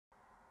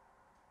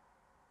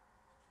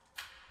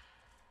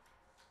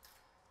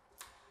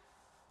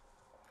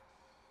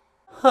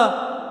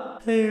Ha.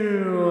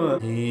 Hew.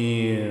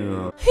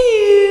 Hew.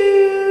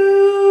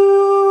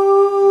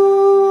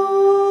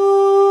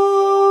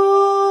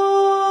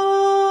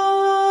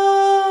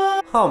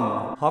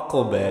 Hum,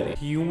 huckleberry,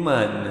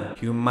 human,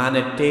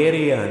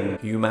 humanitarian,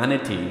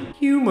 humanity,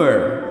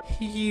 humor,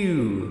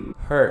 hue,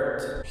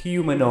 hurt,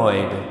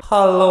 humanoid,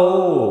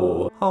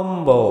 hello,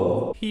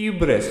 humble,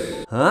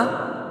 hubris,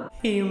 huh?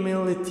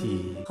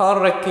 Humility,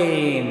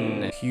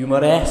 hurricane,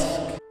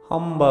 humoresque,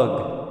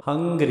 humbug,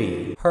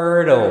 hungry,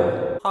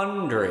 hurdle,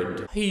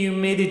 100,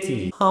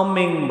 humidity,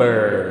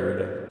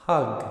 hummingbird,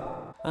 hug,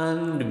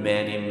 and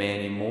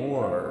many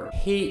more.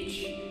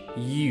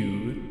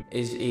 Hu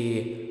is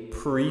a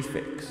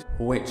prefix,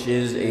 which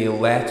is a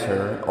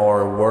letter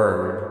or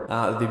word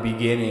at the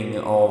beginning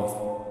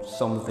of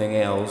something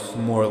else,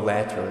 more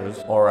letters,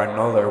 or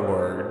another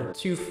word.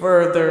 To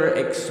further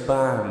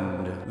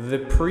expand, the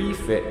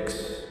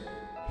prefix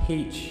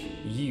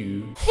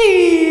Hu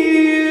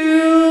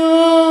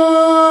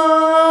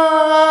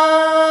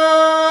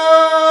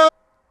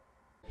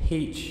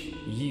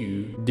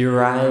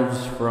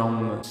derives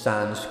from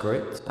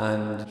Sanskrit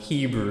and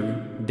Hebrew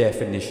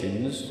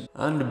definitions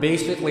and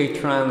basically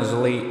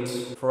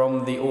translates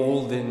from the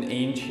olden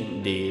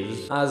ancient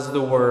days as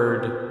the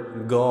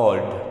word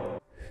God.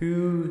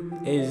 Who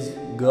is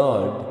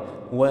God?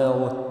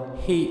 Well,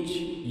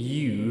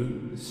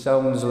 Hu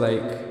sounds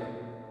like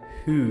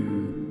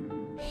who,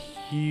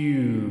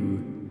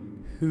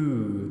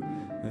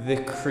 the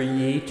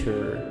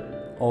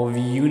creator of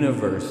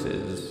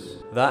universes.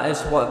 That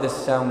is what the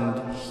sound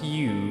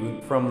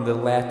Hu from the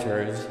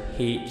letters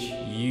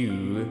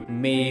Hu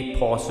may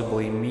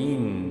possibly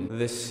mean.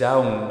 The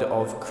sound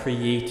of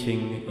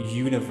creating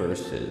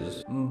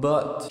universes.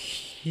 But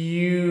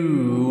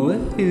who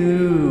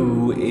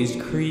is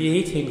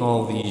creating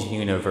all these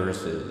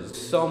universes?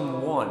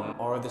 Someone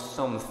or the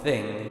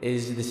something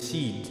is the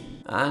seed.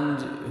 And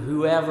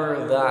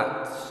whoever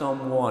that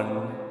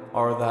someone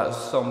or that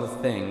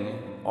something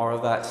or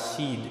that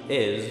seed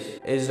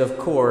is of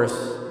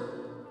course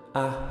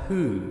a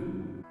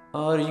who.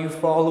 Are you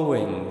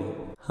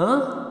following?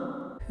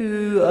 Huh?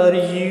 Who are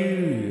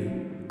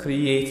you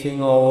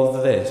creating all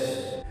of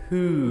this?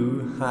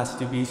 Who has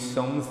to be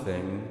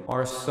something,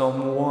 or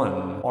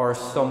someone, or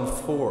some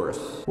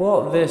force.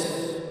 What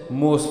this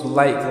most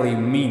likely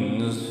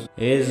means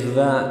is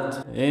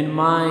that, in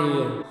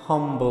my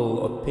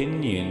humble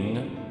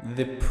opinion,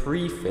 the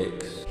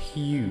prefix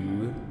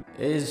Hu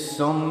is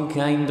some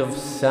kind of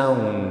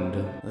sound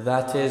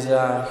that is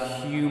a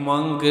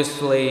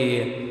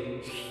humongously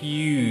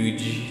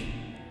huge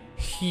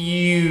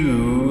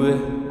hue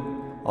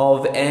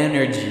of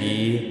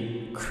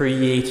energy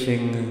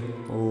creating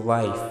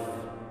life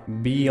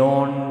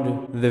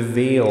beyond the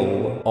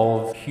veil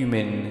of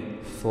human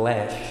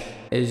flesh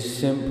is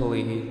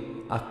simply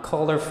a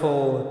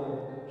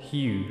colorful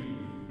hue.